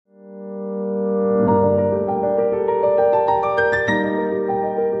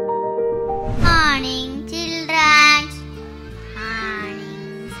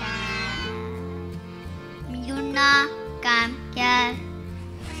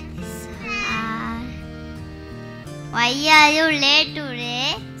Why are you late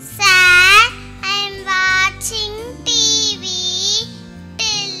today? Sir, I am watching TV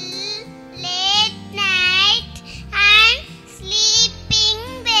till late night and sleeping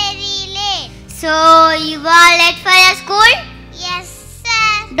very late. So you are late for your school? Yes,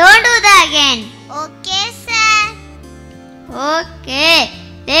 sir. Don't do that again. Okay, sir. Okay,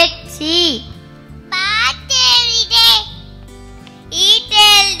 let's see. Bath every day. Eat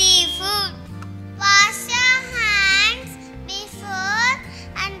healthy food. Wash your hands before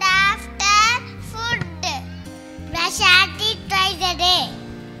and after food. Brush your teeth twice a day.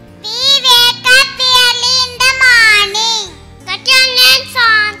 We wake up early in the morning. Cut your nails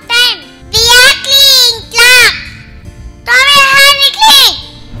on time. Wear clean clothes. Throw your hand clean.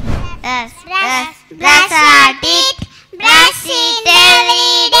 Brush our teeth. Brush it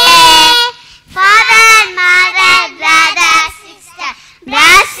every day. Father, mother, brother, sister.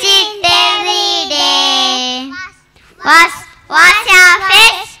 Brush it every day. Wash your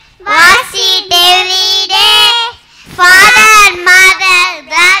face. Wash it every day. Father, mother,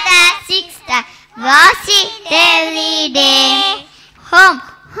 brother, sister. Wash it every day. Home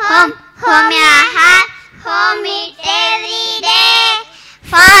your heart. Home it every day.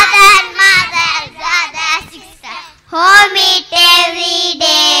 Father, mother, brother, sister. Home it every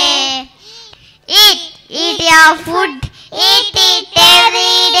day. Eat your food. Eat it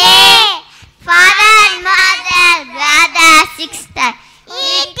every day. Father, mother, brother, sister.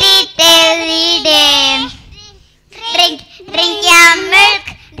 Eat it every day. Drink your milk.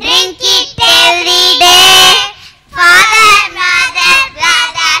 Drink it every day. Father, mother,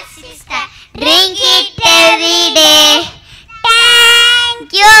 brother, sister. Drink it every day.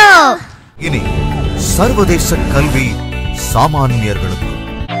 Thank you. इनी सर्वदेश कल्वी सामान्यर्गळक्कु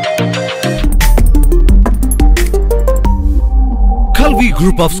Kalvi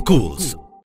Group of Schools